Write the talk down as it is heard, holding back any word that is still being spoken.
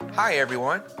Hi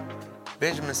everyone,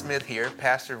 Benjamin Smith here,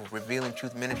 pastor of Revealing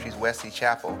Truth Ministries-Wesley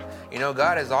Chapel. You know,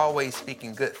 God is always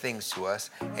speaking good things to us,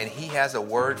 and He has a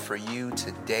word for you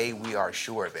today, we are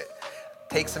sure of it.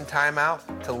 Take some time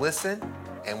out to listen,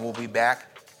 and we'll be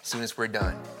back as soon as we're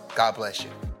done. God bless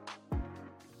you.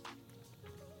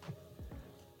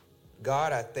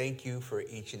 God, I thank you for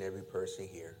each and every person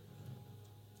here.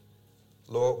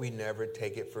 Lord, we never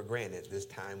take it for granted this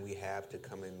time we have to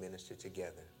come and minister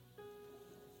together.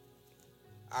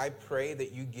 I pray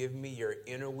that you give me your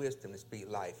inner wisdom to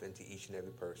speak life into each and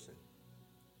every person.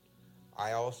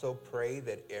 I also pray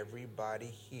that everybody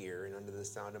here and under the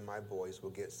sound of my voice will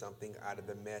get something out of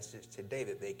the message today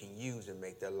that they can use and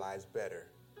make their lives better.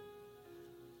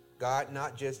 God,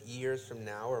 not just years from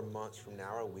now or months from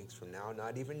now or weeks from now,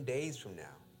 not even days from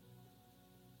now.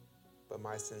 But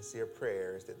my sincere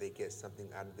prayer is that they get something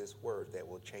out of this word that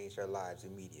will change their lives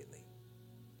immediately.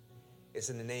 It's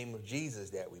in the name of Jesus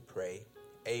that we pray.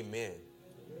 Amen.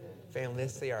 Family,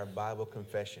 let's say our Bible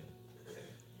confession. If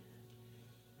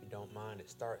you don't mind,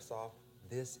 it starts off,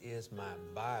 this is my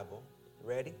Bible.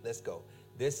 Ready? Let's go.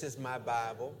 This is my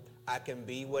Bible. I can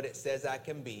be what it says I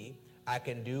can be. I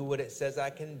can do what it says I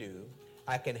can do.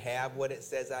 I can have what it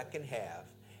says I can have.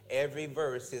 Every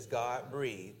verse is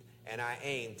God-breathed, and I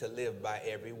aim to live by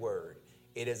every word.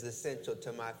 It is essential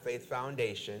to my faith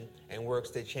foundation and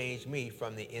works to change me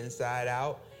from the inside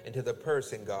out into the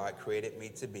person God created me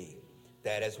to be.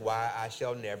 That is why I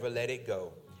shall never let it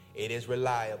go. It is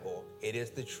reliable. It is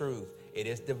the truth. It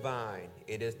is divine.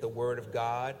 It is the word of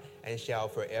God and shall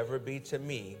forever be to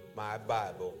me my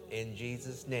Bible. In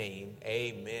Jesus' name,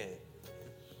 amen.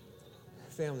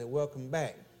 Family, welcome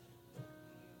back.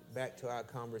 Back to our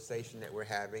conversation that we're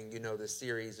having. You know, the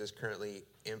series is currently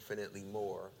Infinitely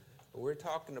More. But we're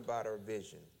talking about our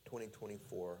vision,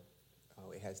 2024.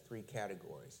 It has 3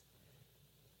 categories.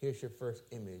 Here's your first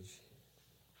image.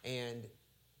 And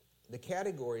the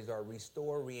categories are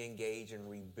restore, re-engage, and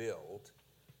rebuild.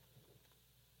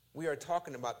 We are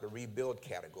talking about the rebuild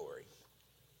category.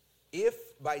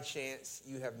 If by chance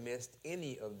you have missed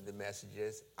any of the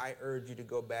messages, I urge you to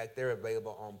go back. They're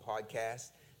available on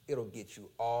podcasts. It'll get you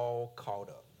all caught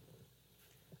up.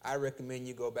 I recommend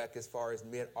you go back as far as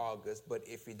mid-August, but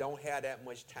if you don't have that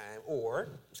much time,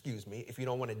 if you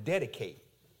don't want to dedicate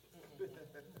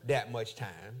that much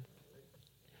time,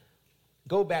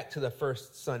 go back to the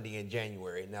first Sunday in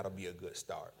January, and that'll be a good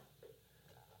start.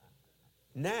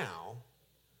 Now,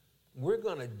 we're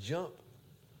going to jump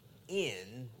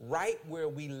in right where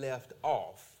we left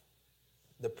off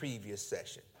the previous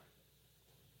session.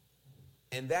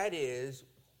 And that is,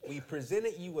 we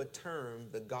presented you a term,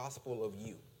 the gospel of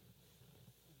you.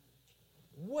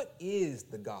 What is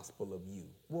the gospel of you?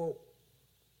 Well,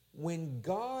 when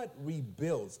God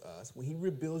rebuilds us, when he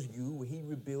rebuilds you, when he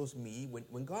rebuilds me,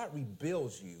 when God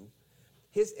rebuilds you,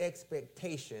 his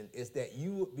expectation is that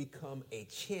you would become a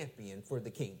champion for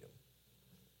the kingdom.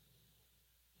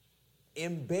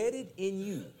 Embedded in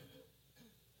you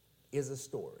is a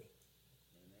story.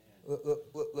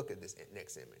 Look at this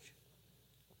next image.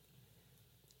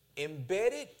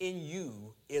 Embedded in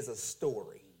you is a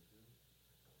story,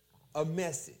 a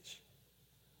message,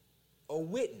 a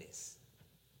witness,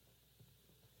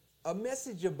 a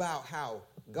message about how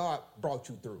God brought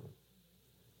you through,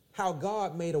 how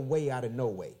God made a way out of no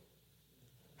way,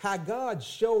 how God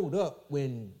showed up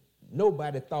when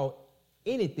nobody thought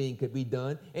anything could be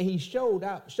done, and he showed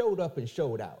up and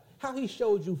showed out, how he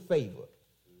showed you favor.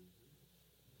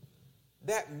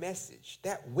 That message,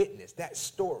 that witness, that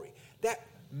story, that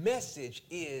message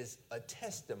is a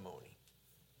testimony.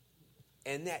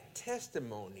 And that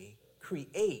testimony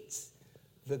creates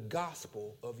the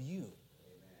gospel of you.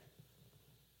 Amen.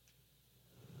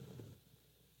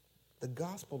 The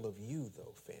gospel of you,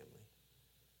 though, family.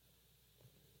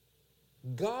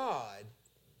 God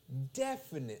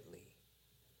definitely,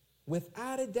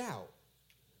 without a doubt,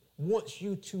 wants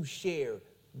you to share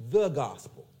the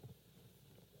gospel.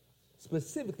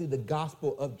 Specifically, the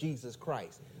gospel of Jesus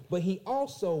Christ. But he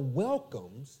also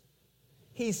welcomes,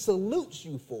 he salutes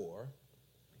you for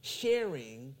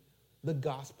sharing the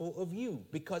gospel of you,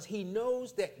 because he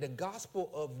knows that the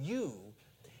gospel of you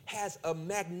has a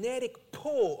magnetic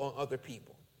pull on other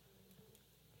people.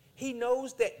 He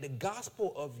knows that the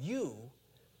gospel of you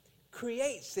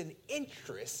creates an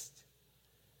interest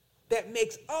that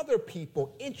makes other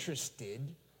people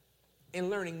interested in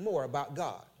learning more about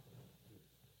God.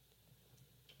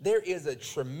 There is a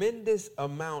tremendous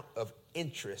amount of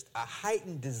interest, a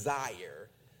heightened desire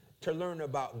to learn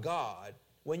about God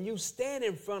when you stand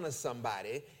in front of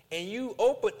somebody and you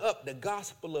open up the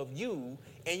gospel of you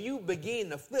and you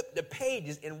begin to flip the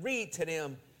pages and read to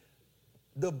them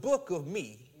the book of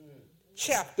me,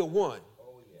 chapter 1,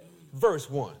 verse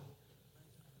 1.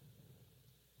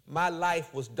 My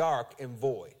life was dark and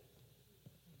void.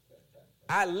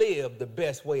 I lived the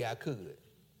best way I could.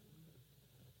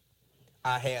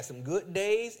 I had some good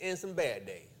days and some bad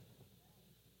days.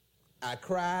 I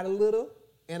cried a little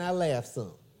and I laughed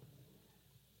some.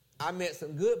 I met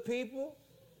some good people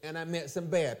and I met some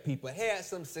bad people. I had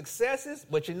some successes,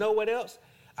 but you know what else?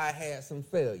 I had some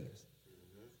failures.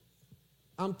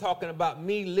 I'm talking about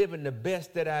me living the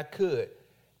best that I could.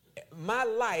 My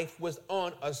life was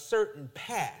on a certain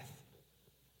path.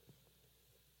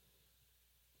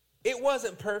 It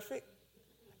wasn't perfect.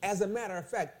 As a matter of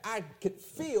fact, I could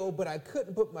feel, but I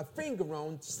couldn't put my finger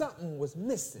on something was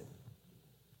missing.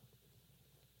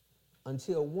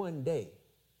 Until one day,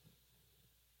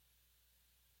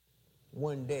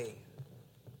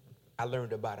 I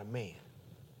learned about a man.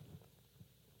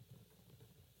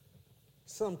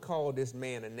 Some call this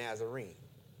man a Nazarene.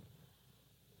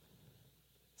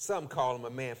 Some call him a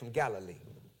man from Galilee.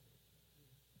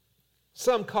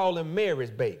 Some call him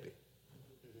Mary's baby.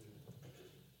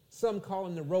 Some call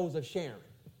him the Rose of Sharon.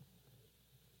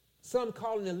 Some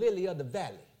call him the Lily of the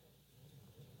Valley.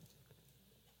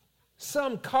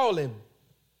 Some call him,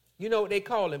 you know what they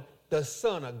call him? The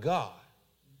Son of God.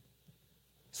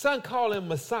 Some call him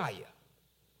Messiah.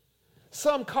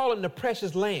 Some call him the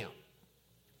precious Lamb.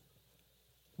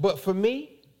 But for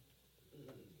me,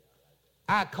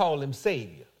 I call him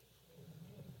Savior.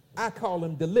 I call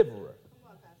him Deliverer.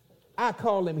 I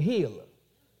call him Healer.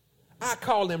 I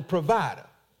call him Provider.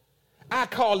 I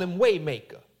call him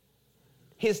Waymaker.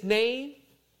 His name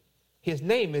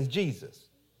is Jesus.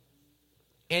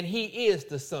 And he is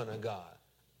the Son of God.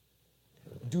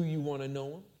 Do you want to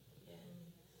know him?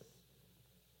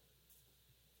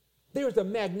 There's a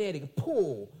magnetic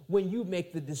pull when you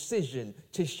make the decision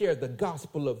to share the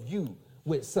gospel of you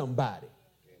with somebody.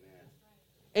 Amen.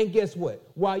 And guess what?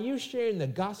 While you're sharing the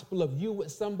gospel of you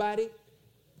with somebody,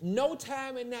 no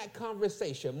time in that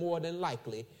conversation, more than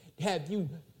likely, have you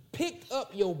picked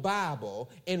up your Bible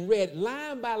and read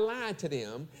line by line to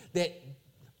them that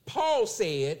Paul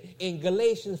said in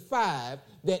Galatians 5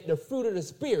 that the fruit of the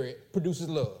Spirit produces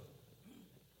love.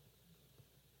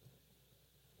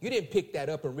 You didn't pick that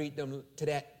up and read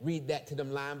that to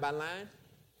them line by line.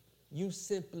 You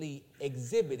simply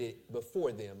exhibit it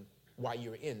before them while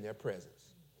you're in their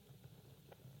presence.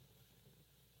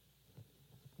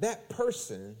 That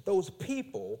person, those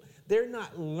people, they're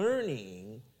not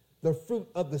learning the fruit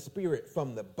of the Spirit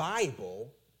from the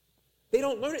Bible. They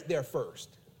don't learn it there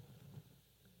first.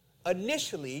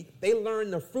 Initially, they learn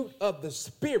the fruit of the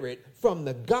Spirit from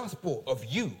the gospel of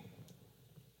you.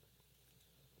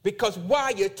 Because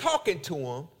while you're talking to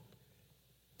them,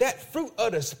 that fruit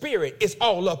of the Spirit is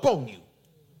all up on you.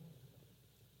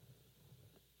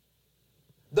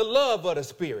 The love of the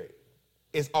Spirit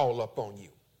is all up on you.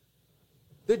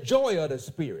 The joy of the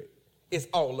Spirit is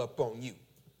all up on you.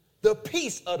 The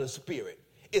peace of the Spirit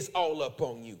is all up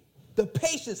on you. The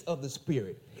patience of the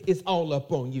Spirit is all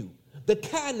up on you. The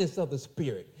kindness of the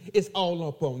Spirit is all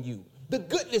up on you. The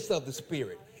goodness of the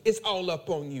Spirit is all up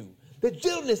on you. The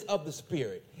gentleness of the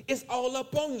Spirit is all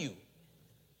up on you.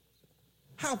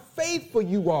 How faithful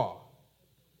you are,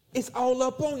 it's all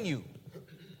up on you.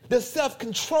 The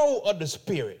self-control of the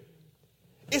Spirit,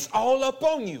 it's all up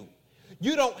on you.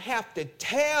 You don't have to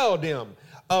tell them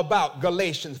about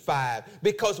Galatians 5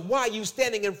 because while you're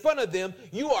standing in front of them,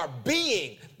 you are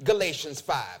being Galatians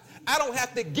 5. I don't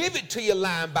have to give it to you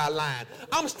line by line.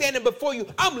 I'm standing before you.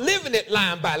 I'm living it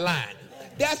line by line.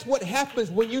 That's what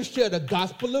happens when you share the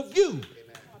gospel of you. Amen.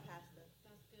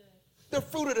 The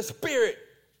fruit of the Spirit,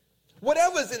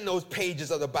 whatever's in those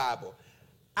pages of the Bible,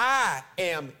 I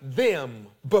am them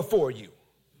before you.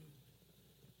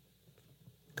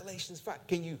 Galatians 5.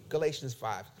 Galatians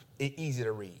 5, it's easy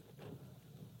to read.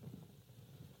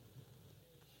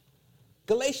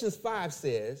 Galatians 5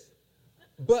 says,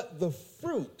 but the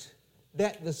fruit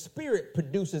that the Spirit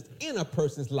produces in a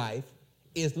person's life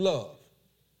is love,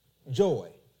 joy,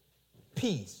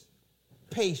 peace,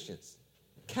 patience,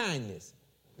 kindness,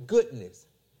 goodness,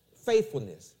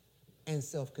 faithfulness, and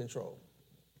self-control.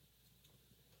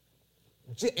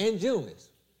 And gentleness.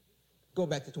 Go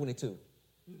back to 22.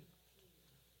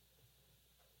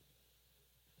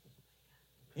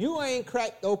 You ain't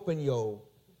cracked open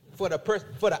for the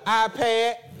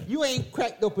iPad. You ain't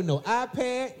cracked open no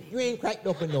iPad. You ain't cracked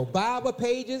open no Bible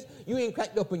pages. You ain't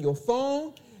cracked open your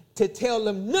phone to tell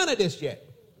them none of this yet.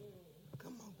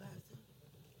 Come on, Pastor.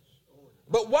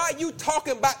 But while you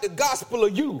talking about the gospel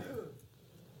of you,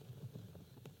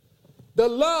 the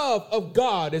love of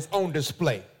God is on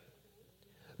display.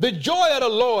 The joy of the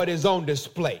Lord is on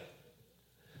display.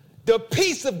 The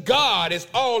peace of God is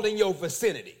all in your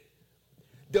vicinity.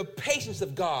 The patience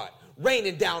of God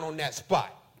raining down on that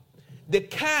spot. The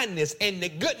kindness and the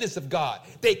goodness of God,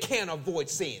 they can't avoid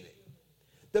seeing it.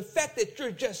 The fact that you're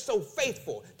just so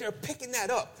faithful, they're picking that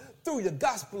up through the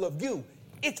gospel of you.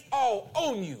 It's all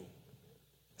on you.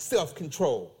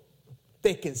 Self-control,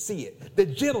 they can see it. The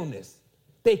gentleness,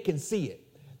 they can see it.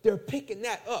 They're picking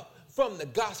that up from the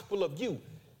gospel of you.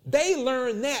 They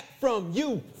learn that from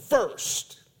you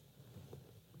first.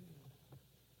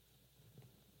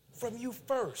 From you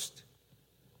first.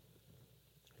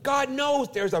 God knows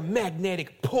there's a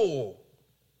magnetic pull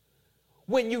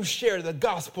when you share the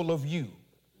gospel of you.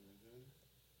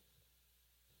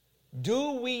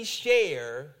 Do we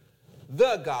share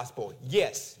the gospel?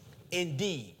 Yes,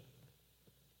 indeed.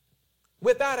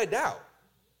 Without a doubt.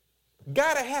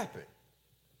 Gotta happen.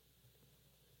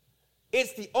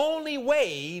 It's the only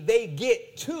way they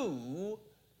get to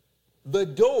the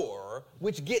door,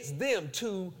 which gets them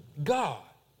to God.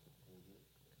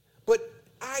 But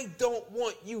I don't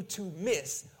want you to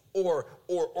miss or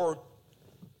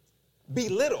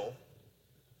belittle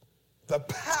the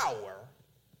power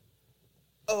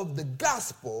of the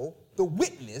gospel, the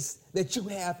witness that you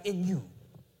have in you.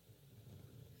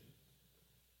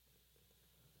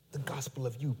 The gospel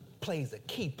of you plays a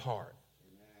key part.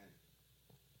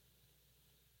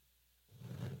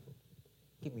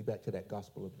 Get me back to that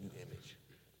gospel of you image.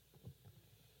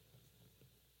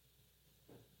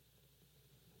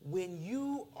 When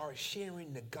you are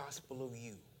sharing the gospel of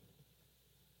you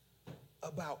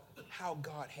about how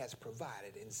God has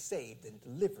provided and saved and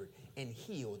delivered and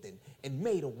healed and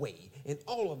made a way and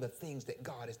all of the things that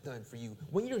God has done for you,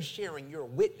 when you're sharing your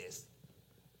witness,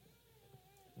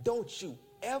 don't you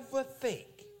ever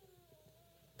think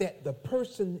that the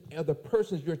person or the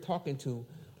persons you're talking to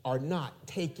are not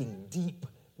taking deep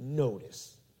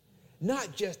notice,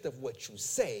 not just of what you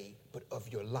say, but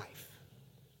of your life.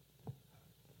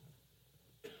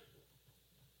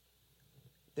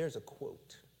 There's a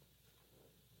quote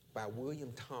by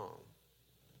William Tom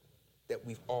that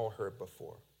we've all heard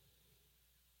before.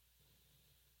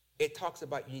 It talks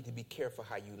about you need to be careful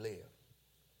how you live.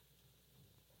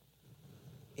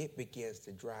 It begins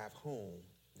to drive home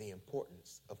the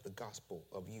importance of the gospel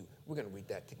of you. We're going to read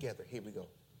that together. Here we go.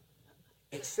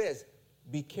 It says,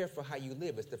 be careful how you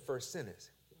live. It's the first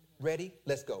sentence. Ready?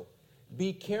 Let's go.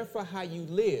 Be careful how you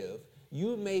live.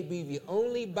 You may be the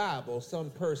only Bible some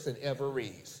person ever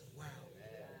reads. Wow.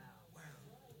 Wow.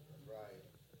 Right.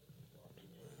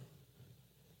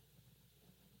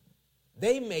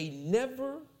 They may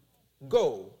never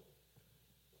go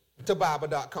to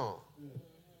Bible.com.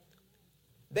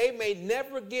 They may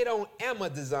never get on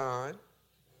Amazon.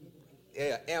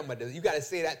 Yeah, Amazon. You got to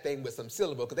say that thing with some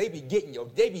syllable because they be getting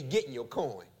your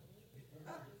coin.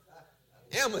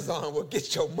 Amazon will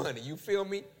get your money. You feel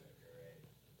me?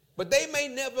 But they may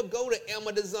never go to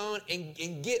Amazon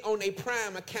and get on a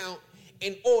Prime account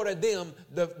and order them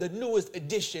the newest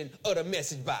edition of the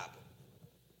Message Bible.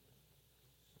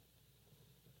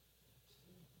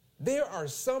 There are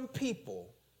some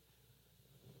people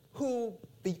who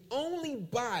the only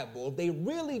Bible they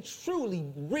really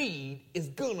truly read is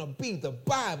going to be the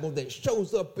Bible that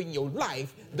shows up in your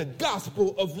life, the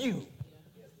gospel of you.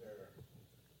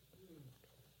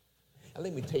 And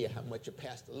let me tell you how much your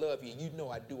pastor love you. You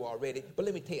know I do already, but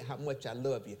let me tell you how much I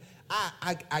love you.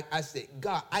 I said,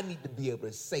 God, I need to be able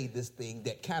to say this thing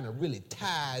that kind of really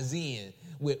ties in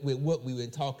with what we've been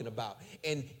talking about.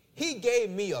 And he gave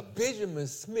me a Benjamin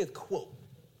Smith quote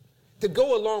to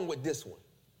go along with this one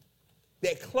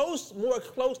that more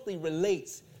closely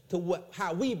relates to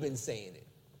how we've been saying it.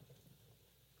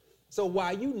 So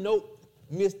while you note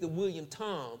Mr. William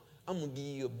Tom, I'm going to give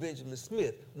you a Benjamin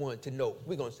Smith one to note.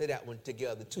 We're going to say that one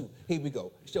together too. Here we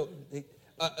go. So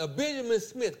a Benjamin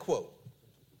Smith quote.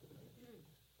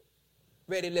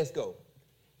 Ready? Let's go.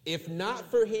 If not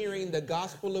for hearing the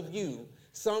gospel of you,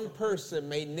 some person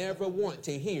may never want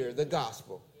to hear the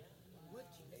gospel.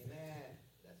 Amen.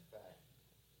 That's fact.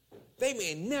 They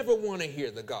may never want to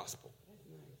hear the gospel.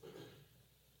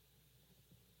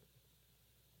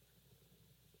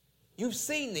 You've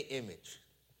seen the image.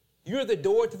 You're the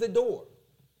door to the door.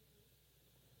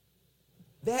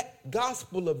 That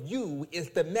gospel of you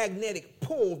is the magnetic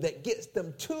pull that gets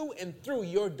them to and through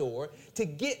your door to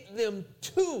get them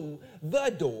to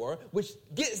the door, which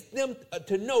gets them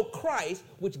to know Christ,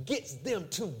 which gets them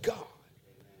to God.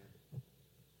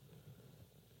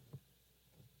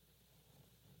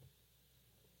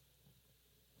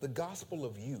 The gospel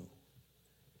of you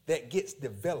that gets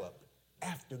developed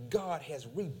after God has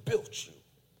rebuilt you.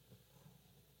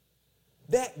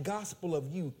 that gospel of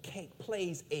you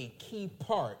plays a key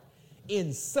part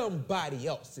in somebody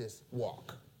else's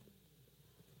walk.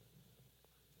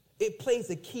 It plays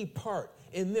a key part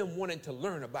in them wanting to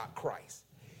learn about Christ.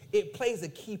 It plays a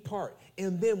key part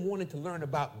in them wanting to learn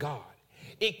about God.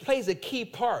 It plays a key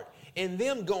part in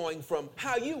them going from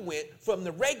how you went from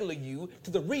the regular you to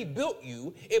the rebuilt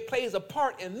you. It plays a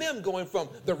part in them going from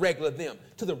the regular them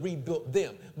to the rebuilt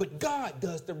them. But God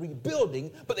does the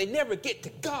rebuilding, but they never get to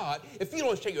God if you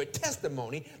don't share your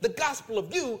testimony. The gospel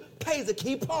of you plays a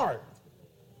key part.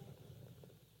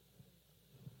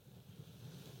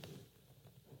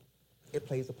 It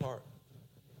plays a part.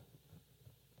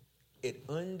 It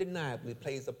undeniably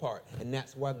plays a part, and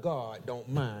that's why God don't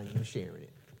mind you sharing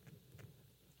it.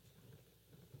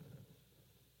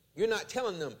 You're not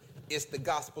telling them it's the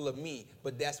gospel of me,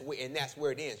 but that's where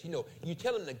it ends. You know, you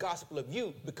tell them the gospel of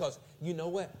you because you know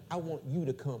what? I want you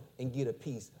to come and get a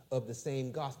piece of the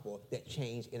same gospel that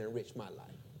changed and enriched my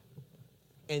life.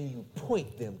 And you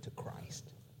point them to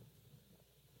Christ.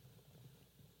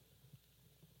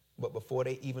 But before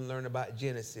they even learn about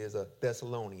Genesis or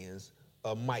Thessalonians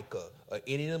or Micah or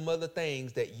any of them other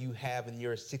things that you have in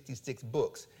your 66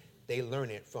 books, they learn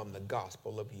it from the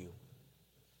gospel of you.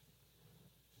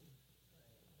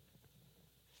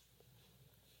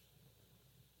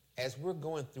 As we're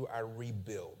going through our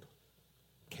rebuild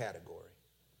category,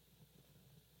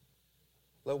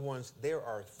 loved ones, there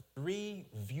are 3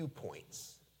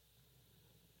 viewpoints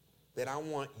that I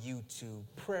want you to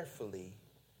prayerfully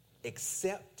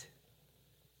accept,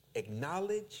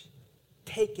 acknowledge,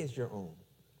 take as your own.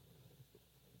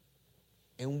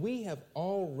 And we have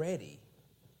already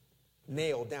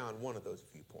nailed down one of those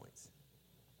viewpoints.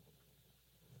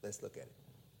 Let's look at it.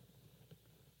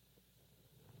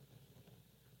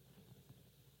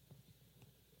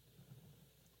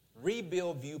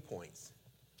 Rebuild viewpoints.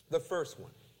 The first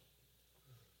one.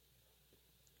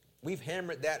 We've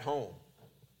hammered that home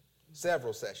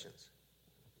several sessions.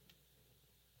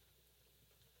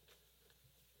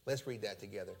 Let's read that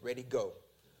together. Ready, go.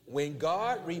 When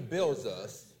God rebuilds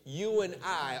us, you and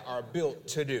I are built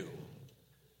to do.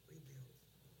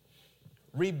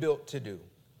 Rebuilt to do.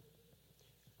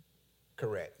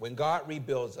 Correct. When God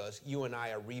rebuilds us, you and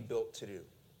I are rebuilt to do.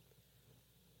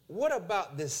 What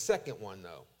about this second one,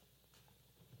 though?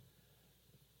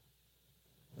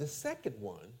 The second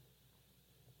one,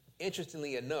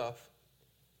 interestingly enough,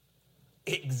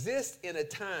 exists in a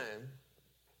time,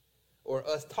 or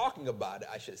us talking about it,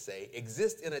 I should say,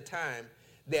 exists in a time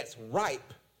that's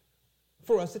ripe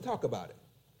for us to talk about it.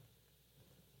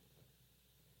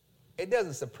 It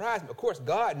doesn't surprise me. Of course,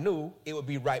 God knew it would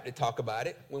be ripe to talk about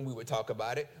it when we would talk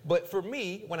about it. But for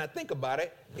me, when I think about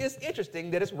it, it's interesting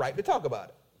that it's ripe to talk about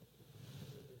it.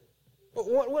 But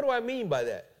what do I mean by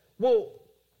that? Well,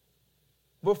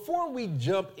 before we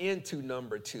jump into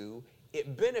number 2,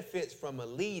 it benefits from a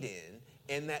lead-in,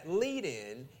 and that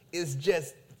lead-in is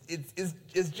just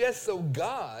so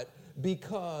God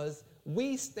because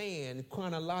we stand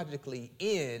chronologically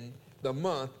in the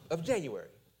month of January.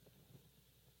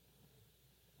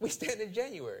 We stand in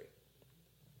January.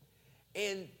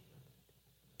 And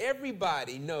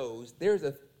everybody knows there's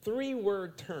a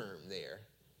 3-word term there,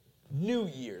 New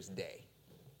Year's Day.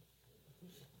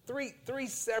 Three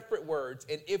separate words,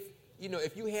 and if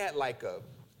you had like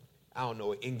an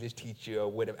English teacher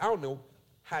or whatever, I don't know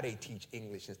how they teach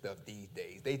English and stuff these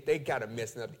days. They got to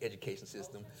messing up the education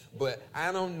system, but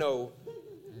I don't know.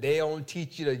 They don't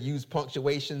teach you to use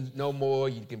punctuations no more.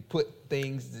 You can put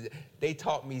things. They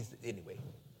taught me anyway.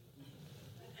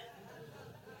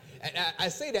 And I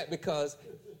say that because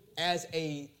as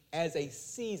a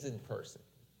seasoned person,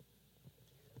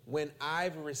 when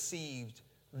I've received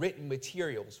written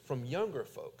materials from younger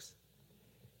folks,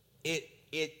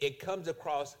 it comes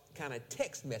across kind of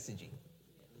text messaging.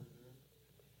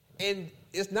 And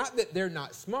it's not that they're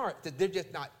not smart, that they're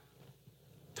just not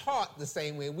taught the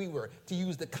same way we were to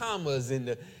use the commas and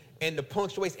the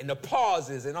punctuation and the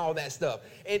pauses and all that stuff.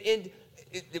 And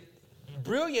the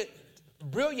brilliant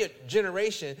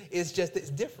generation is just, it's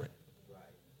different. Right.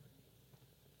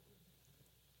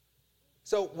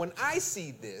 So when I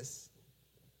see this,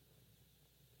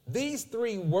 these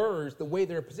 3 words, the way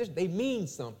they're positioned, they mean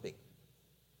something.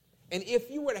 And if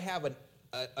you were to have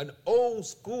an old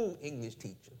school English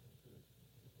teacher,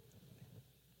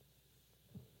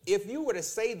 if you were to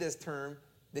say this term,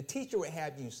 the teacher would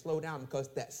have you slow down because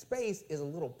that space is a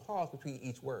little pause between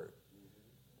each word.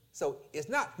 So it's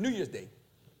not New Year's Day.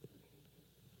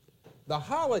 The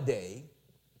holiday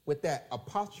with that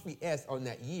apostrophe S on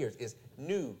that years is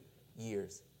New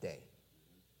Year's Day.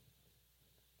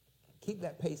 Keep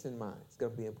that pace in mind. It's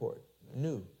going to be important.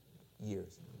 New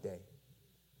Year's Day.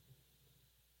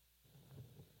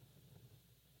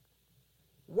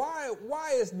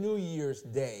 why is New Year's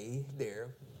Day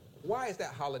there? Why is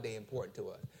that holiday important to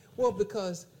us? Well,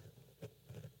 because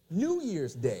New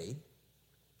Year's Day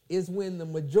is when the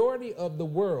majority of the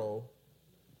world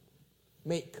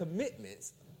make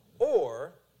commitments,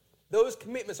 or those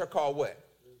commitments are called what?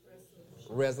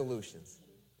 Resolutions.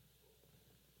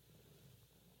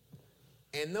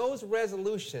 And those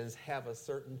resolutions have a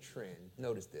certain trend.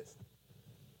 Notice this.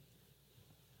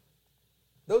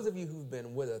 Those of you who've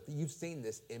been with us, you've seen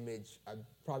this image. I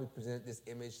probably presented this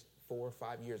image 4 or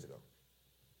 5 years ago.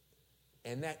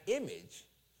 And that image,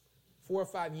 4 or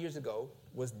 5 years ago,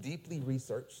 was deeply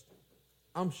researched.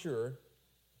 I'm sure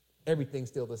everything's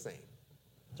still the same.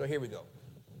 So here we go.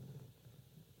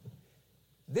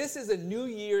 This is a New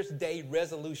Year's Day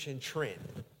resolution trend.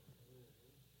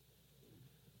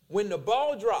 When the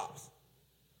ball drops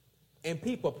and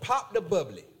people pop the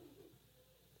bubbly,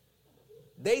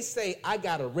 they say, I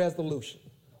got a resolution.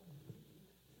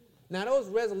 Now, those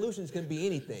resolutions can be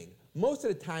anything. Most of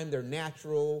the time, they're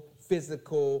natural,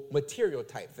 physical, material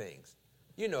type things.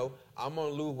 You know, I'm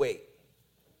going to lose weight.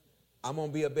 I'm going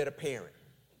to be a better parent.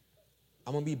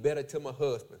 I'm going to be better to my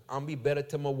husband. I'm going to be better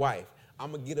to my wife.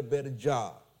 I'm going to get a better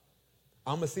job.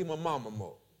 I'm going to see my mama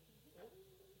more.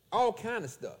 All kind of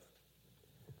stuff.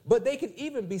 But they can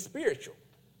even be spiritual.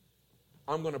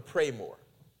 I'm going to pray more.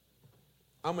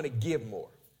 I'm going to give more.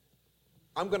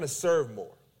 I'm going to serve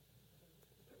more.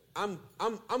 I'm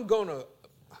going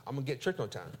to get church on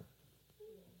time.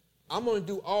 I'm going to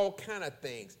do all kind of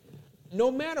things. No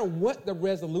matter what the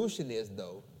resolution is,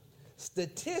 though,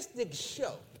 statistics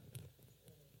show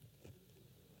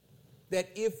that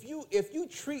if you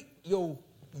treat your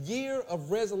year of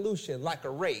resolution like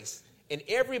a race, and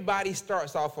everybody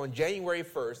starts off on January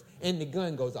 1st, and the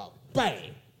gun goes off,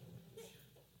 bang!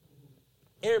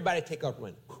 Everybody take off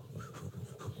running.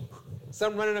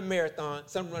 Some running a marathon,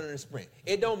 some running a sprint.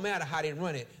 It don't matter how they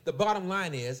run it. The bottom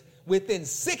line is, within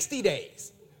 60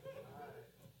 days,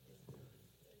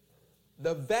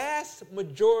 the vast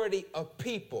majority of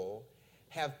people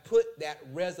have put that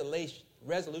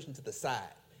resolution to the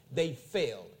side. They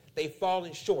failed. They've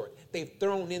fallen short. They've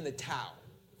thrown in the towel.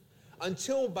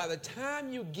 Until by the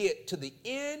time you get to the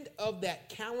end of that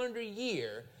calendar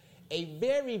year, a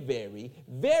very, very,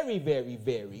 very, very,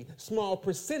 very small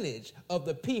percentage of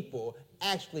the people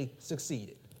actually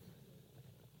succeeded.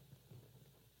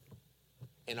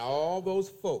 And all those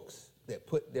folks that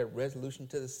put their resolution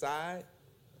to the side,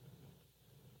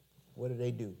 what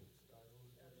do?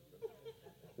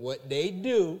 What they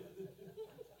do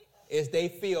is they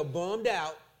feel bummed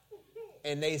out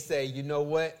and they say, you know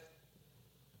what?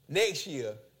 Next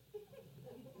year,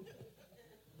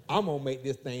 I'm going to make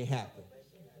this thing happen.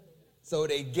 So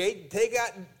they take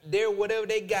out their whatever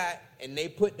they got, and they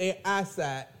put their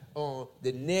eyesight on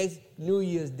the next New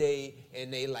Year's Day,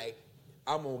 and they like,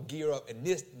 I'm going to gear up, and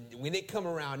this, when it come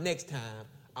around next time,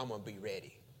 I'm going to be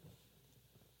ready.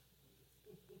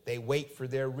 They wait for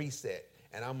their reset,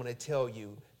 and I'm going to tell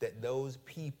you that those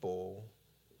people,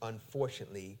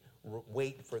 unfortunately,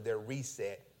 wait for their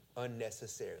reset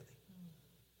unnecessarily.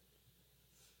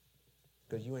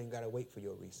 Because you ain't got to wait for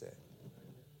your reset.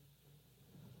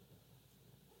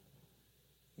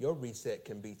 Your reset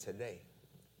can be today.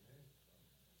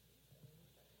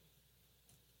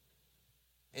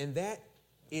 And that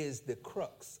is the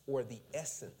crux or the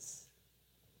essence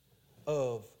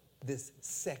of this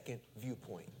second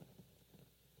viewpoint.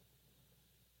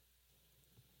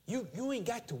 You ain't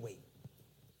got to wait.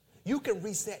 You can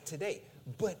reset today,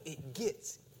 but it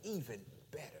gets even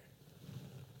better.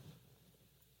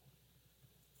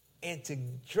 And to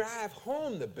drive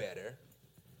home the better,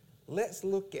 let's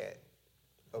look at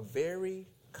a very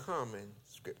common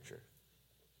scripture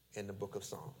in the book of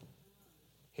Psalms.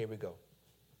 Here we go.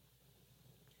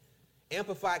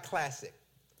 Amplified Classic.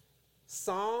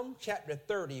 Psalm chapter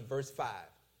 30, verse 5.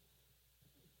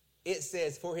 It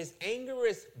says, for his anger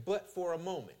is but for a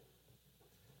moment,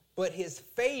 but his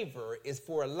favor is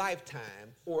for a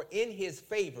lifetime, or in his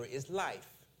favor is life.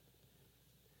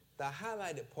 The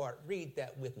highlighted part, read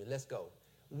that with me. Let's go.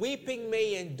 Weeping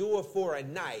may endure for a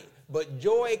night, but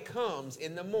joy comes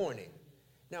in the morning.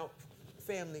 Now,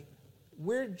 family,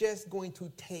 we're just going to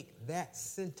take that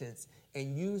sentence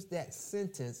and use that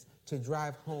sentence to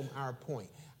drive home our point.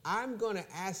 I'm going to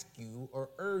ask you or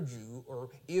urge you, or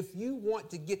if you want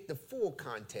to get the full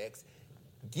context,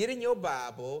 get in your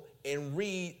Bible and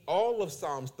read all of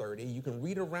Psalms 30. You can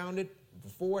read around it,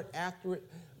 before it, after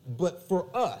it. But for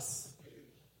us,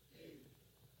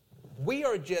 we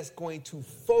are just going to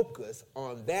focus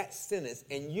on that sentence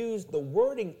and use the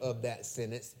wording of that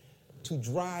sentence to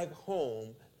drive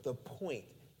home the point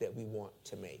that we want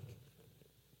to make.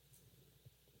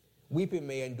 Weeping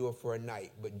may endure for a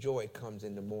night, but joy comes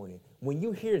in the morning. When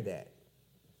you hear that,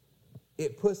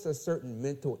 it puts a certain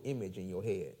mental image in your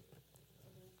head.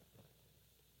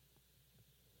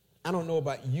 I don't know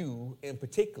about you in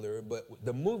particular, but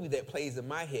the movie that plays in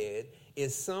my head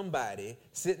is somebody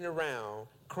sitting around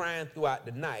crying throughout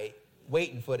the night,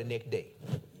 waiting for the next day.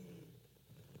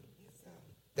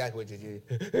 That's what you do.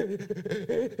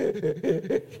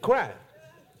 Crying.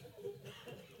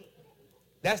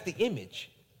 That's the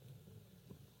image.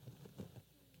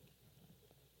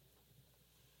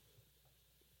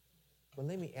 But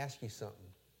let me ask you something.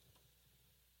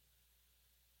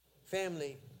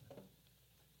 Family,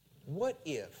 what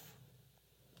if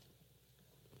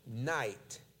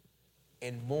night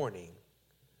and morning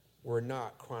were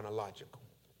not chronological?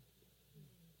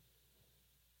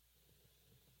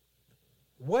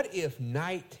 What if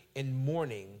night and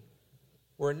morning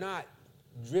were not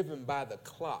driven by the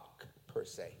clock per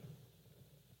se?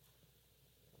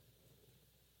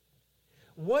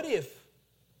 What if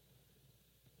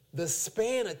the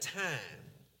span of time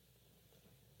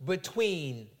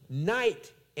between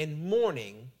night and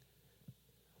morning,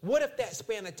 what if that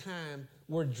span of time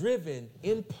were driven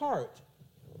in part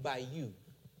by you?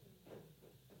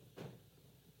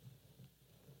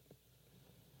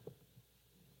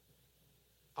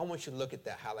 I want you to look at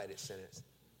that highlighted sentence.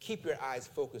 Keep your eyes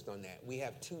focused on that. We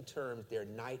have two terms there,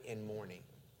 night and morning.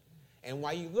 And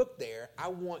while you look there, I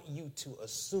want you to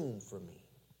assume for me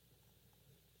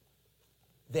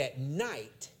that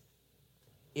night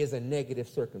is a negative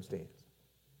circumstance.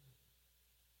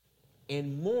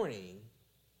 And morning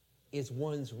is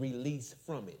one's release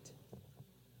from it.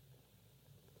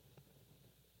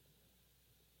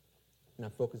 Now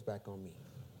focus back on me.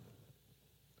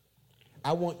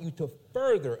 I want you to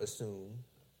further assume,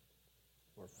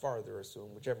 or farther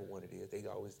assume, whichever one it is.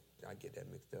 I get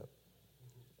that mixed up.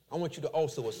 I want you to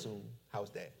also assume,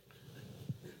 how's that?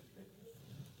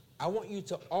 I want you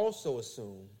to also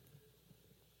assume,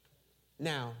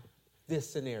 now, this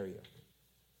scenario.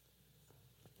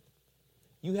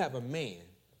 You have a man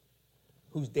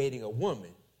who's dating a woman,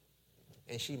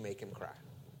 and she make him cry.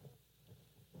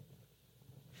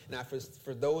 Now,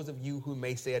 for those of you who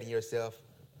may say to yourself,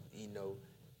 you know,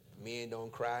 men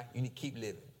don't cry, you need to keep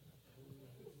living.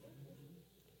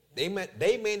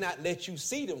 They may not let you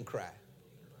see them cry,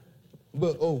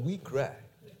 but, we cry.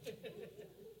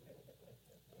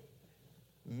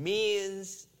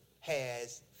 Men's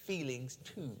has feelings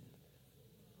too.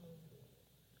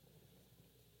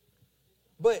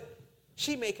 But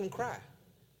she make him cry.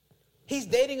 He's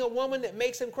dating a woman that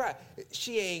makes him cry.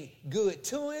 She ain't good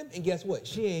to him, and guess what?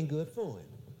 She ain't good for him.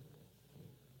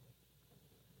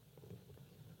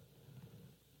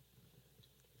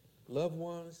 Loved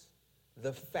ones,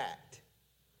 the fact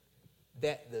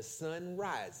that the sun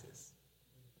rises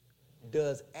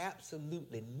does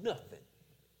absolutely nothing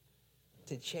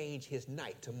to change his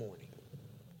night to morning.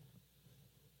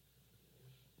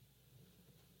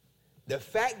 The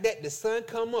fact that the sun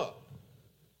come up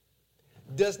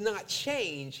does not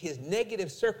change his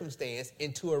negative circumstance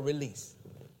into a release.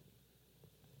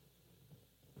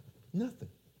 Nothing.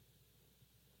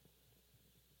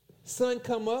 Sun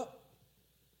come up,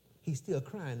 he's still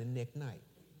crying the next night.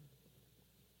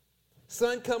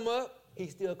 Sun come up,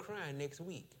 he's still crying next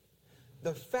week.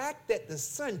 The fact that the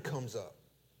sun comes up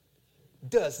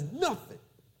does nothing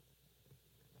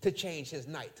to change his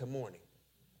night to morning.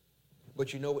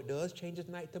 But you know what does change his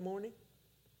night to morning?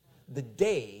 The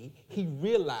day he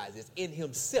realizes in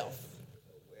himself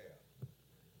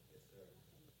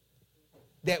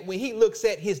that when he looks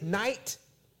at his night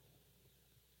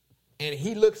and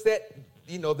he looks at,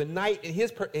 the night in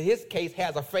his case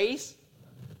has a face,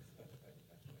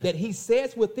 that he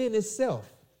says within himself,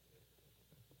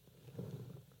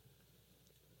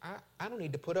 I don't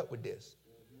need to put up with this.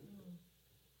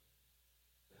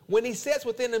 When he says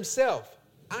within himself,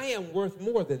 I am worth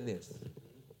more than this.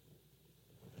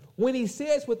 When he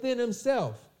says within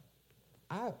himself,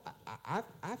 I've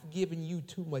given you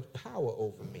too much power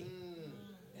over me.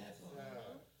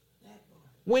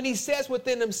 When he says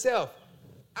within himself,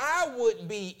 I would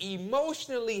be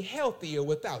emotionally healthier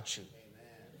without you.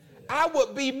 I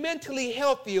would be mentally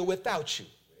healthier without you.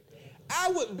 I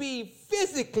would be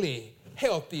physically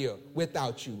healthier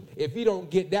without you. If you don't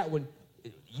get that one,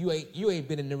 you ain't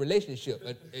been in a relationship,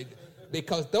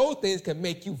 because those things can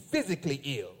make you physically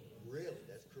ill. Really,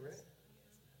 that's correct.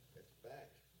 That's fact.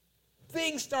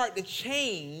 Things start to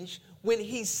change when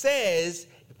he says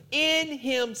in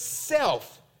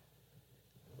himself,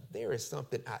 there is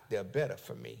something out there better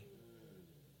for me.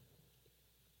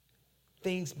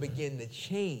 Things begin to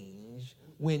change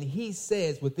when he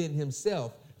says within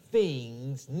himself,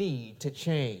 things need to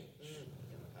change.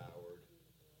 Empowered.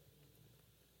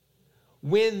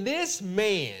 When this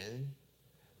man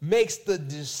makes the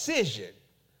decision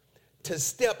to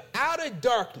step out of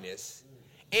darkness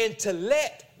and to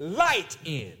let light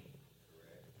in,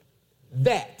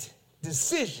 that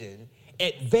decision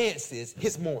advances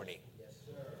his morning. Yes,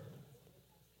 sir.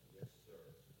 Yes, sir.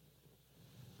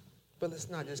 But let's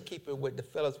not just keep it with the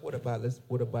fellas. What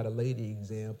about a lady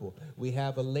example? We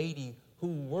have a lady who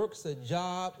works a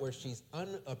job where she's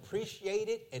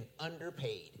unappreciated and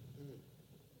underpaid.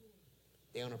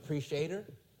 They don't appreciate her,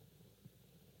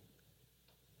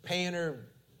 paying her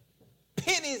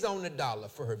pennies on the dollar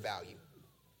for her value.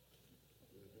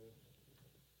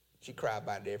 She cried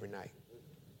about it every night.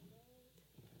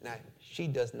 Now, she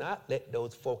does not let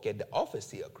those folk at the office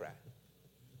see her cry.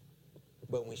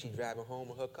 But when she's driving home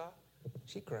in her car,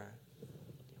 she crying.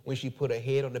 When she put her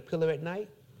head on the pillow at night,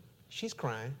 she's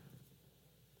crying.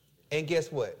 And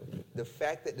guess what? The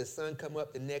fact that the sun come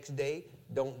up the next day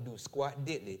don't do squat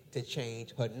diddly to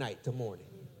change her night to morning.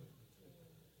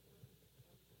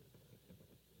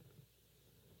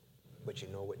 But you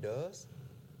know what does?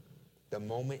 The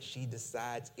moment she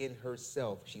decides in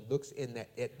herself, she looks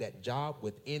at that job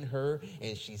within her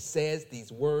and she says these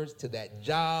words to that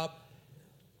job,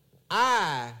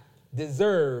 I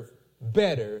deserve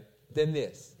better than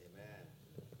this. Amen.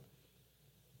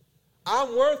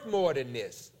 I'm worth more than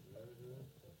this.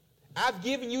 I've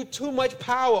given you too much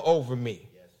power over me.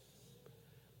 Yes.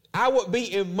 I would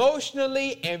be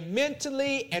emotionally and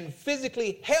mentally and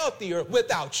physically healthier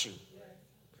without you.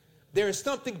 There is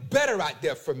something better out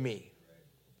there for me.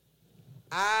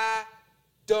 I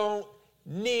don't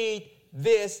need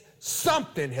this.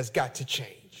 Something has got to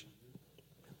change.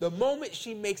 The moment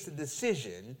she makes a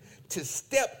decision to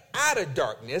step out of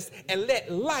darkness and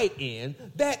let light in,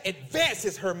 that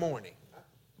advances her morning.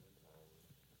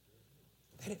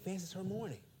 That advances her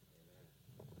morning.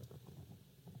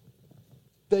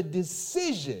 The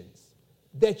decisions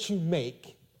that you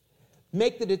make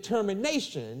the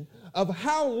determination of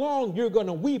how long you're going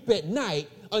to weep at night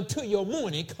until your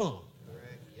morning comes.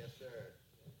 Correct. Yes, sir.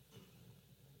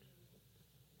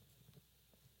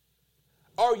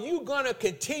 Are you going to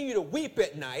continue to weep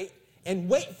at night and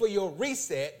wait for your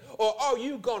reset, or are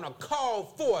you going to call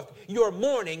forth your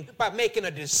morning by making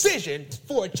a decision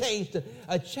for a change?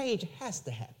 A change has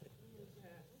to happen.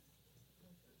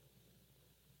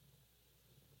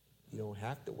 You don't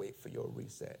have to wait for your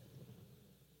reset.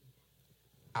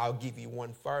 I'll give you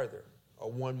one further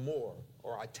or one more,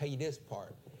 or I'll tell you this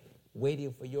part.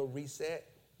 Waiting for your reset,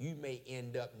 you may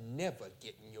end up never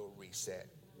getting your reset.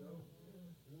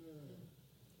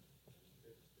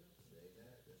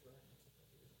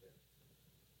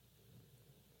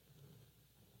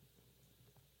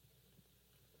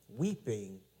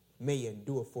 Weeping may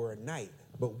endure for a night,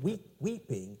 but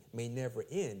weeping may never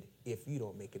end if you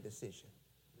don't make a decision.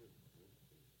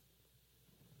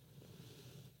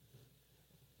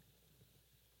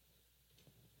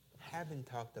 Having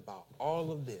talked about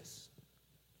all of this,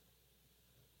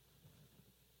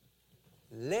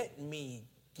 let me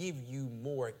give you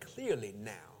more clearly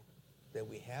now that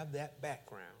we have that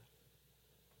background.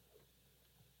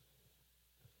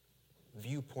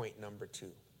 Viewpoint number 2.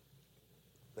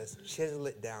 Let's chisel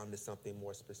it down to something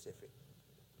more specific.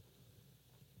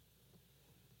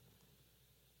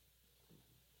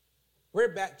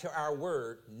 We're back to our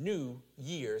word, New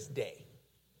Year's Day.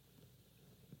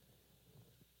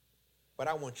 But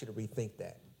I want you to rethink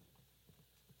that.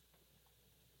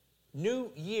 New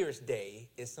Year's Day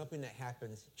is something that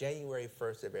happens January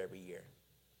 1st of every year.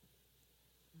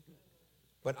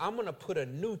 But I'm going to put a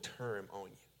new term on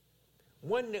you.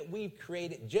 One that we've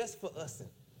created just for us.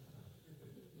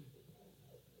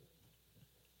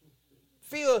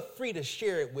 Feel free to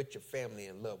share it with your family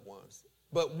and loved ones.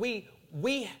 But we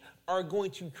are going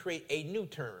to create a new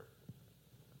term.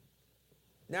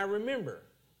 Now remember,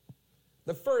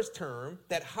 the first term,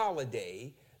 that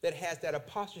holiday that has that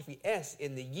apostrophe S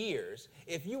in the years,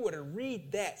 if you were to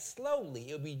read that slowly,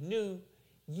 it would be New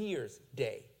Year's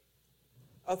Day.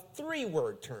 A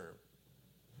 3-word term.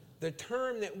 The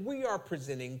term that we are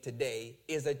presenting today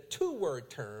is a 2-word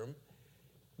term,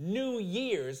 New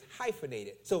Year's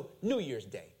hyphenated. So New Year's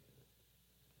Day.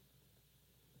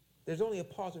 There's only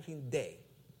apostrophe day.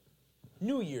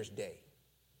 New Year's Day.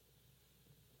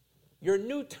 Your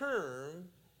new term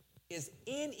is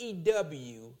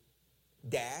NEW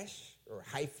dash or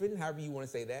hyphen, however you want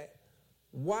to say that,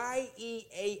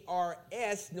 YEARS,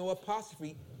 no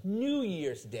apostrophe, New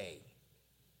Year's Day.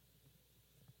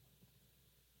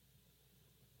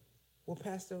 Well,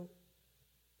 Pastor,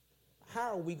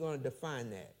 how are we going to define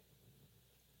that?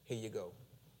 Here you go.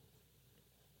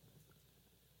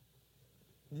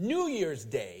 New Year's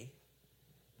Day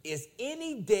is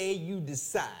any day you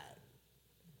decide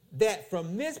that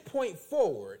from this point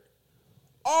forward,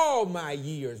 all my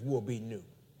years will be new.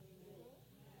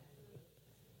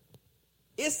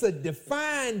 It's a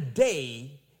defined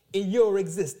day in your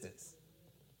existence.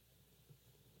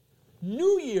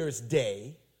 New Year's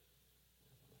Day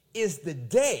is the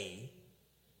day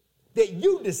that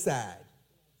you decide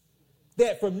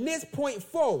that from this point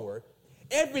forward,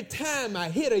 every time I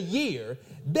hit a year,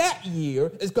 that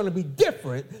year is going to be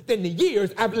different than the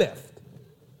years I've left.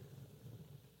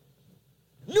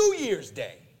 New Year's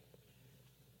Day.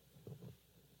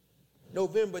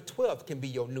 November 12th can be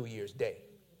your New Year's Day.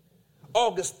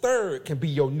 August 3rd can be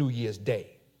your New Year's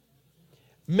Day.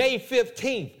 May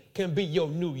 15th can be your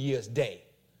New Year's Day.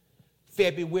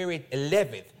 February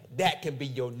 11th, that can be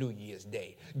your New Year's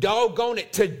Day. Doggone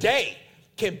it, today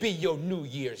can be your New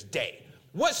Year's Day.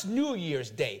 What's New Year's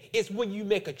Day? It's when you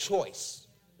make a choice,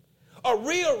 a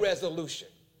real resolution,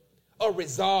 a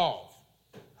resolve,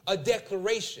 a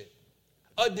declaration,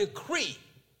 a decree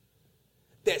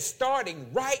that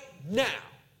starting right now,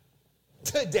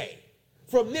 today,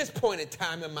 from this point in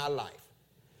time in my life,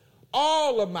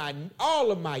 all of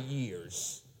my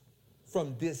years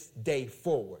from this day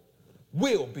forward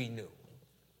will be new.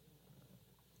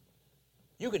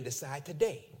 You can decide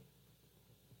today.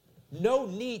 No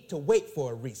need to wait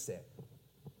for a reset.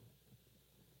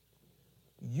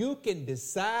 You can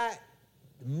decide.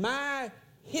 My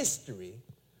history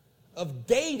of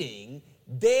dating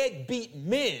deadbeat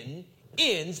men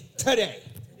ends today.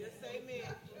 Yes,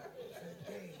 amen.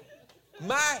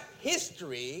 My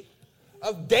history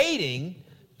of dating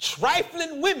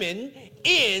trifling women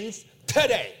ends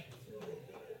today.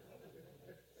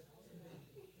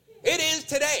 It ends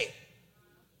today.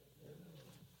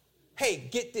 Hey,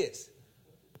 get this.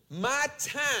 My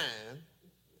time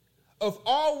of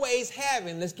always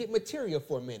having, let's get material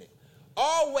for a minute,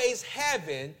 always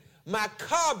having my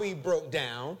car be broke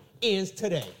down ends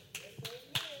today.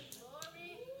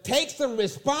 Take some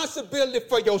responsibility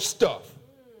for your stuff.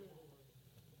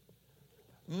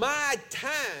 My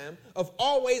time of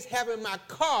always having my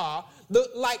car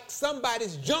look like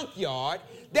somebody's junkyard,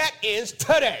 that ends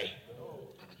today.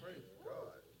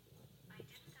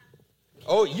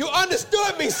 Oh, you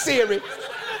understood me, Siri.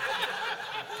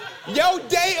 Your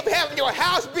day of having your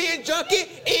house being junky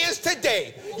ends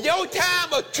today. Your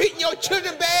time of treating your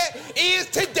children bad ends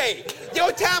today.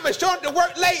 Your time of showing up to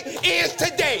work late ends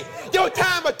today. Your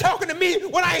time of talking to me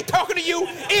when I ain't talking to you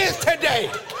ends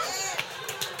today.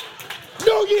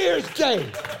 New Year's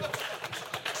Day.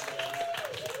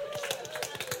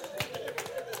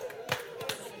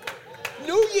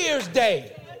 New Year's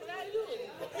Day.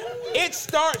 It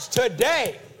starts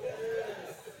today.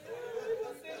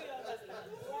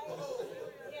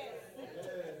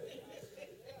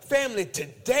 Family,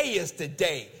 today is the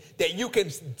day that you can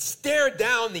stare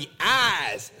down the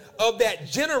eyes of that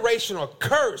generational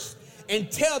curse and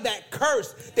tell that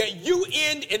curse that you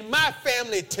end in my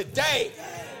family today.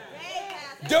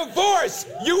 Divorce,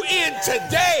 you end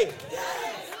today.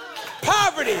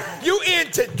 Poverty, you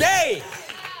end today.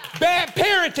 Bad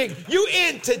parenting, you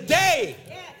end today.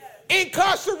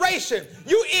 Incarceration,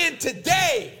 you end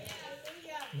today.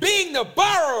 Being the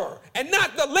borrower and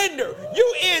not the lender,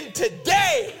 you end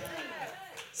today.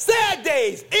 Sad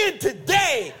days end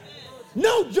today.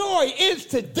 No joy ends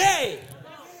today.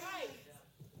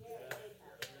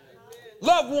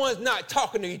 Loved ones not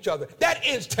talking to each other, that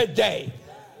ends today.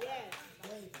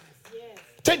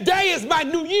 Today is my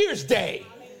New Year's Day.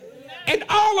 And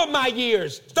all of my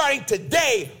years, starting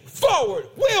today forward,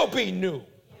 will be new.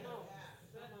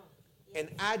 And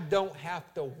I don't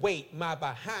have to wait my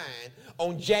behind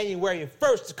on January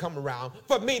 1st to come around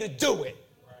for me to do it.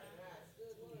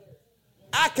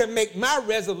 I can make my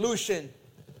resolution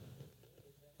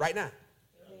right now.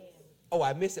 Oh,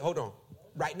 I missed it. Hold on.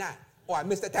 Right now. Oh, I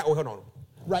missed that. Oh, hold on.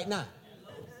 Right now.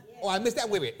 Oh, I missed that.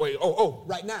 Wait. Oh,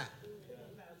 right now.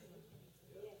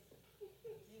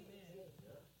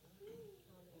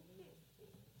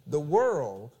 The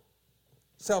world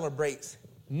celebrates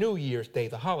New Year's Day,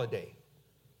 the holiday.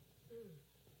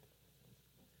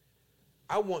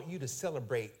 I want you to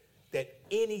celebrate that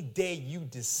any day you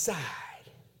decide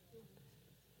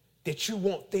that you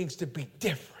want things to be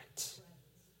different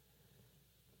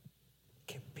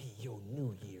can be your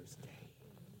New Year's Day.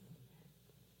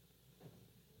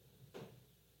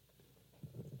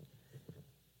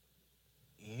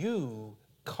 You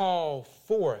call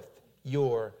forth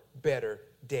your better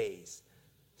days.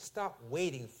 Stop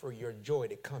waiting for your joy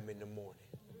to come in the morning.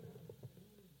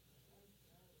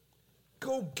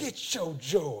 Go get your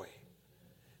joy.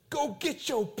 Go get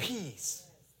your peace.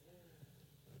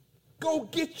 Go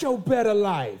get your better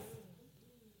life.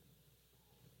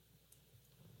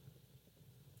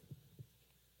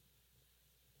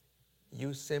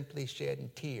 You simply shedding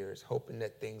tears, hoping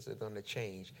that things are going to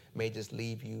change, may just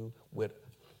leave you with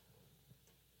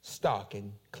stock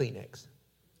and Kleenex.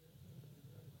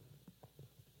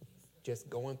 Just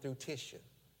going through tissue.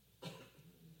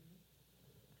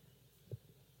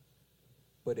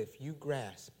 But if you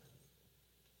grasp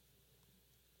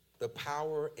the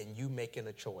power in you making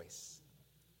a choice,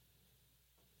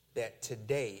 that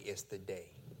today is the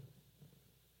day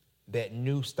that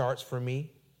new starts for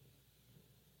me,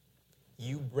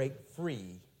 you break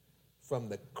free from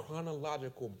the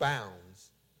chronological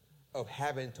bounds of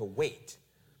having to wait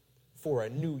for a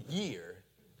new year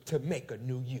to make a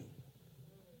new you.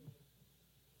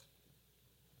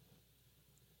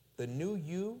 The new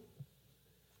you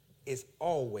is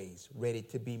always ready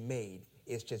to be made.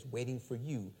 It's just waiting for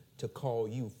you to call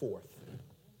you forth.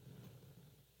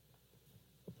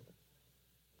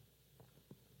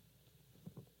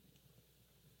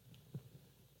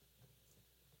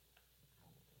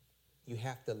 You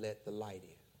have to let the light in.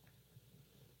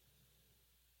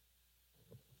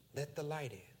 Let the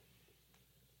light in.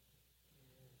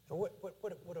 And what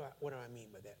do I mean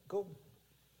by that? Go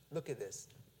look at this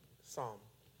Psalm.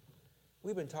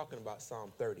 We've been talking about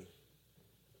Psalm 30.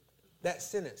 That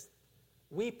sentence,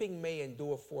 weeping may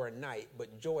endure for a night,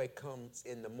 but joy comes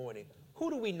in the morning. Who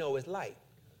do we know is light?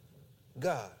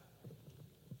 God.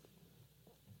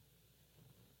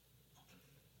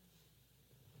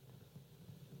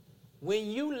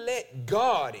 When you let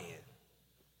God in,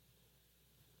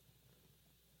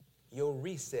 your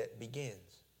reset begins.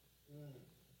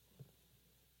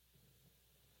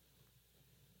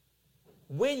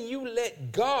 When you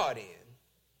let God in,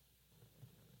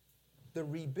 the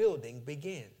rebuilding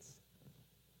begins.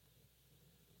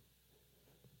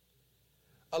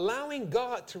 Allowing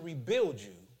God to rebuild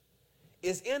you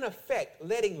is in effect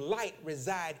letting light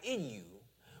reside in you,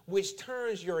 which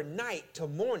turns your night to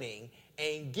morning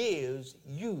and gives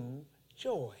you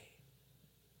joy.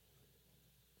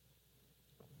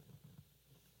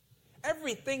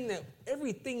 Everything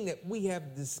that we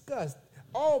have discussed,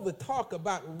 all the talk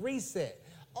about reset,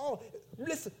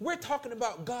 listen, we're talking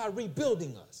about God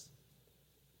rebuilding us.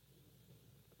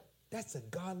 That's a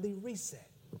godly reset.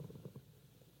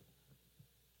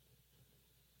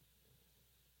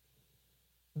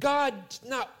 God's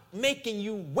not making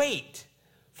you wait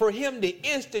for him to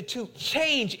institute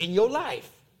change in your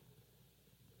life.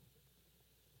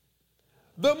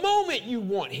 The moment you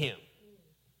want him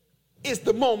is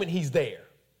the moment he's there.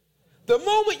 The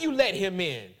moment you let him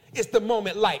in is the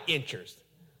moment light enters.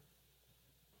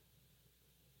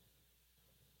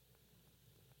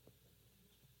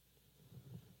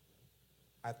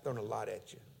 I've thrown a lot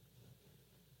at you.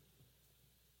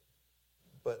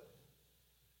 But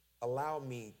allow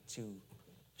me to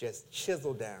just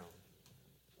chisel down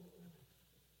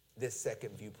this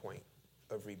second viewpoint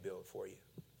of rebuild for you.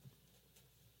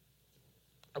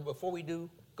 Before we do,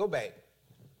 go back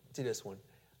to this one.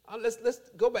 Let's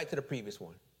go back to the previous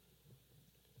one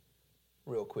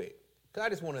real quick. I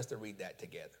just want us to read that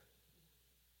together.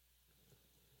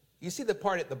 You see the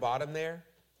part at the bottom there?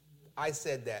 I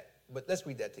said that, but let's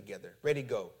read that together. Ready,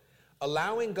 go.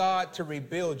 Allowing God to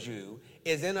rebuild you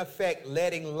is in effect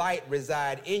letting light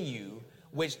reside in you,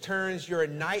 which turns your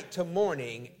night to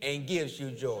morning and gives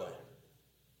you joy.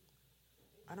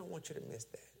 I don't want you to miss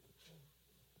that.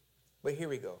 But here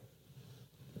we go.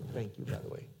 Thank you, by the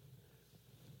way.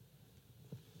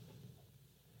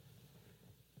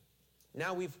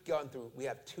 Now we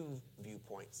have two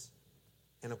viewpoints.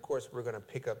 And of course, we're going to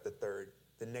pick up the third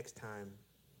the next time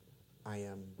I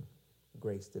am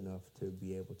graced enough to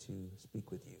be able to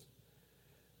speak with you.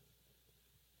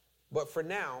 But for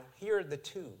now, here are the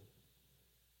two.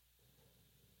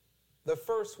 The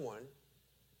first one,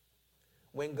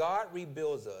 when God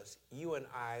rebuilds us, you and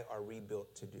I are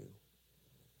rebuilt to do.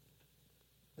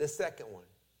 The second one,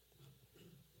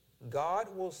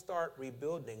 God will start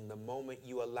rebuilding the moment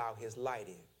you allow his light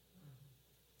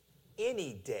in.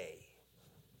 Any day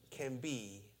can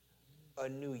be a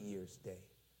New Year's Day.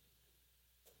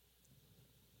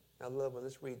 Now, love one,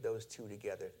 let's read those two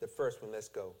together. The first one, let's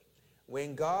go.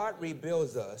 When God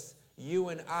rebuilds us, you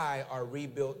and I are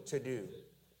rebuilt to do.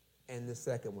 And the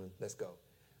second one, let's go.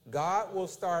 God will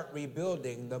start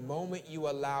rebuilding the moment you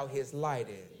allow his light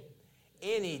in.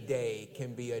 Any day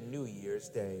can be a New Year's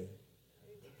Day.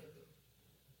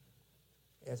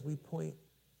 As we point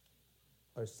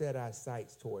or set our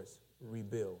sights towards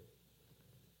rebuild,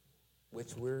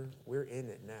 which we're in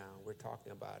it now, we're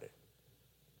talking about it.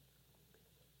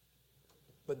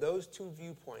 But those two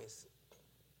viewpoints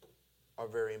are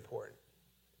very important.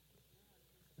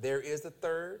 There is a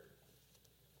third,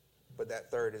 but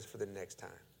that third is for the next time.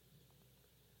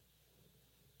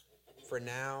 For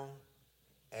now,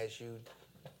 as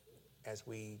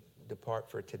we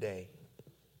depart for today,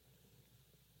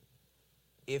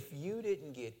 if you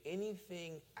didn't get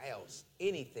anything else,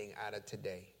 anything out of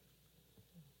today,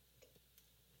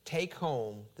 take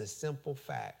home the simple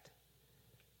fact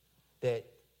that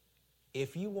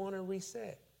if you want to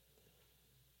reset,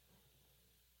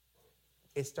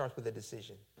 it starts with a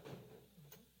decision.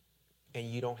 And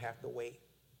you don't have to wait.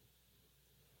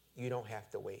 You don't have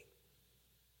to wait.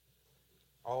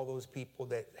 All those people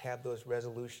that have those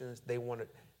resolutions, they want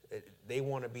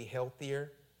to be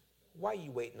healthier. Why are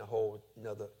you waiting a whole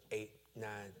another 8, 9,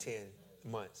 10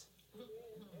 months?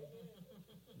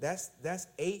 That's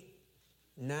 8,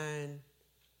 9,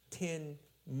 10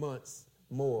 months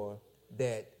more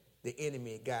that the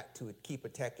enemy got to keep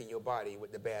attacking your body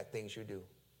with the bad things you do.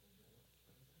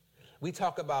 We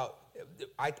talk about,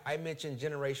 I mentioned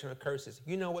generational curses.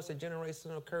 You know what's a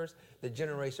generational curse? The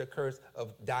generational curse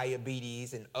of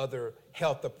diabetes and other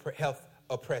health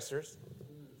oppressors.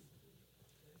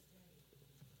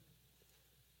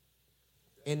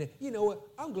 And you know what?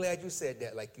 I'm glad you said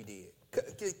that like you did.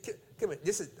 Come on.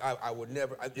 This is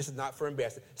not for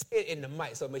embarrassment. Say it in the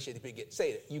mic so make sure people get.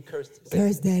 Say it. You cursed.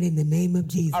 Curse that in the name of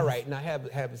Jesus. All right. Now have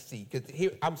a seat. Because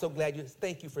here, I'm so glad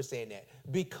thank you for saying that.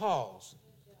 Because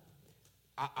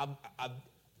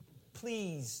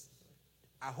please,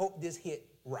 I hope this hit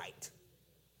right.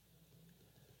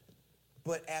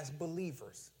 But as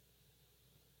believers,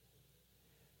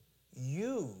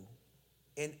 you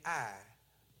and I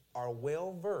are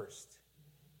well versed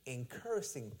in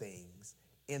cursing things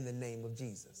in the name of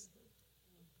Jesus.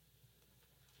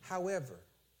 However,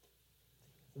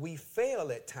 we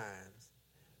fail at times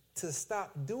to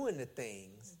stop doing the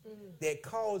things that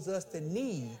cause us to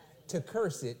need to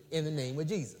curse it in the name of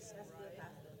Jesus.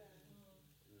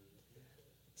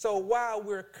 So while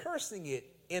we're cursing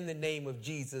it in the name of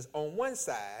Jesus on one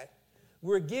side,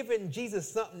 we're giving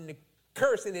Jesus something to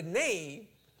curse in his name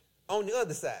on the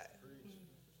other side.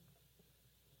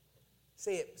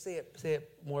 Say it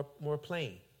more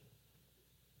plain.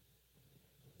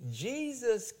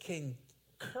 Jesus can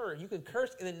curse. You can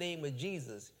curse in the name of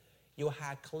Jesus your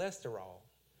high cholesterol,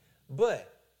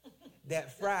 but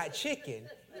that fried chicken,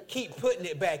 keep putting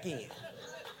it back in.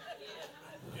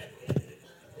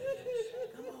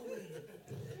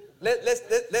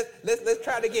 Let's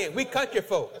try it again. We country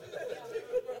folk.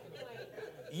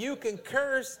 You can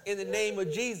curse in the name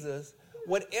of Jesus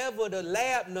whatever the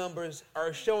lab numbers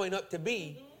are showing up to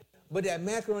be, but that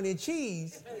macaroni and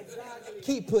cheese,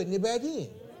 keep putting it back in.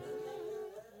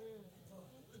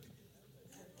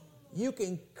 You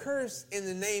can curse in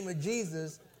the name of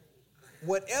Jesus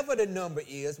whatever the number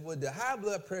is, with the high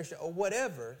blood pressure or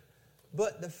whatever,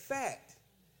 but the fact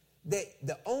that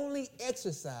the only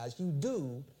exercise you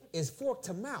do is fork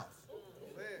to mouth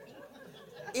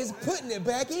is putting it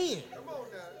back in. Come on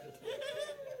now.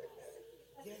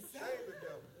 Yes, sir.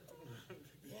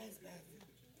 Yes,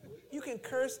 Pastor. You can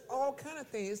curse all kind of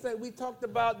things. It's like we talked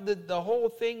about the whole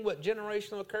thing with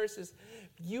generational curses.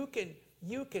 You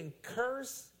can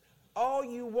curse all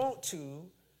you want to,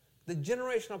 the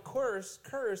generational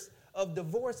curse of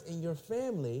divorce in your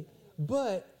family,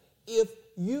 but if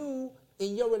you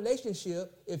in your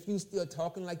relationship, if you still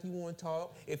talking like you want to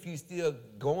talk, if you still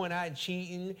going out and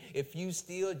cheating, if you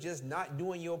still just not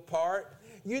doing your part,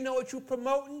 you know what you're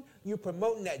promoting? You're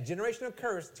promoting that generational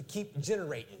curse to keep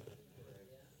generating.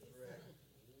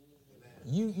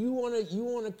 You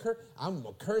want to curse? I'm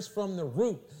gonna curse from the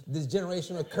root. This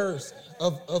generational curse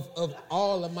of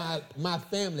all of my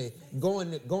family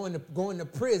going to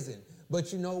prison.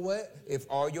 But you know what? If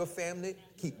all your family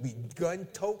keep be gun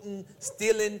toting,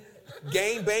 stealing,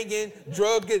 gang banging,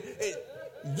 drug,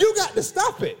 you got to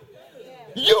stop it.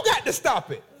 You got to stop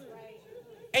it,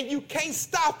 and you can't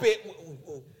stop it.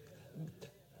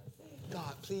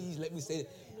 God, please let me say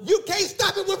it. You can't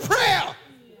stop it with prayer.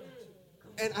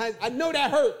 And I know that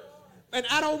hurt. And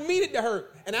I don't mean it to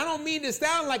hurt. And I don't mean it to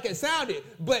sound like it sounded.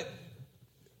 But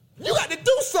you got to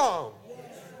do something.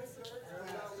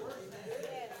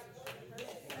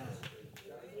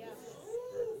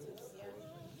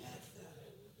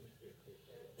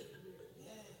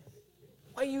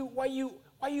 Why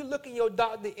you looking your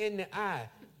doctor in the eye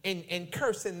and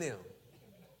cursing them?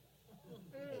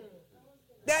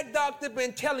 That doctor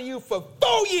been telling you for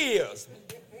 4 years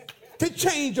to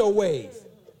change your ways.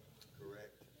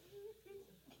 Correct.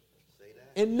 Say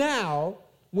that. And now,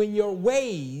 when your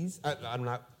ways, I'm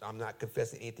not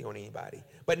confessing anything on anybody,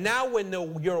 but now when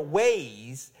your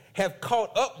ways have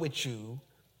caught up with you,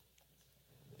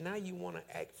 now you want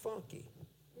to act funky.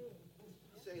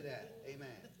 Say that. Amen.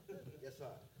 Yes, sir.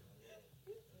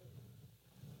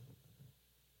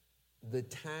 The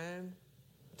time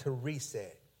to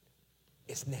reset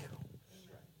is now.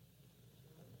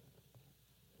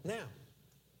 Now.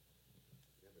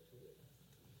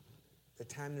 The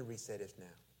time to reset is now.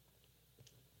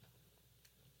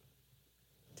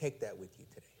 Take that with you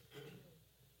today.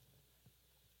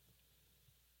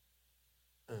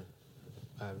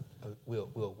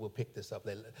 We'll pick this up.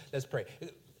 Let's pray.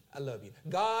 I love you.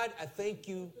 God, I thank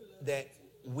you that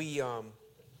we've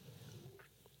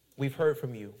heard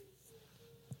from you.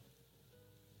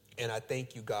 And I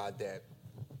thank you, God, that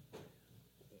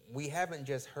we haven't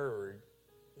just heard,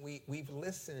 we've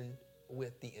listened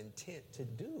with the intent to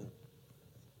do.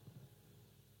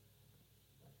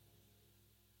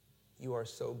 You are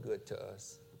so good to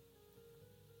us.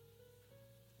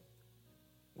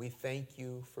 We thank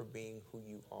you for being who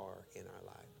you are in our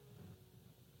life.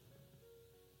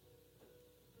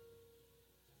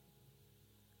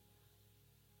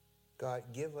 God,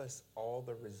 give us all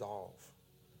the resolve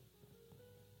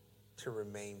to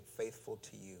remain faithful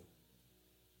to you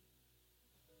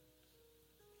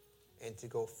and to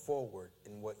go forward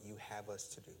in what you have us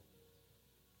to do.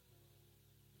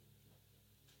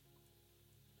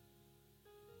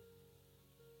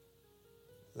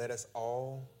 Let us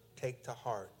all take to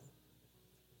heart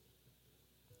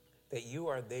that you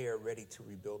are there ready to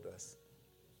rebuild us.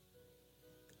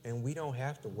 And we don't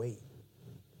have to wait.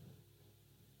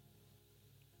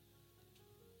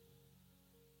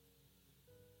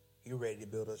 You're ready to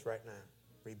build us right now.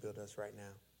 Rebuild us right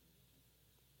now.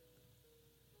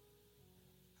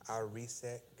 Our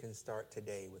reset can start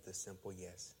today with a simple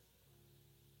yes.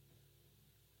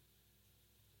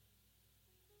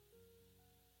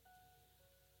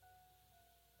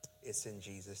 It's in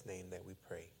Jesus' name that we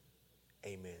pray.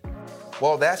 Amen.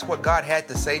 Well, that's what God had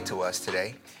to say to us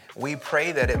today. We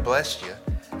pray that it blessed you.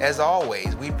 As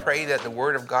always, we pray that the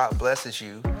Word of God blesses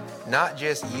you, not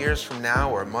just years from now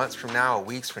or months from now or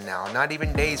weeks from now, not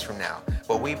even days from now,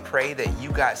 but we pray that you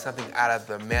got something out of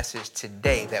the message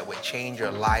today that would change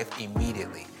your life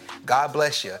immediately. God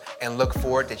bless you, and look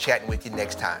forward to chatting with you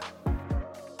next time.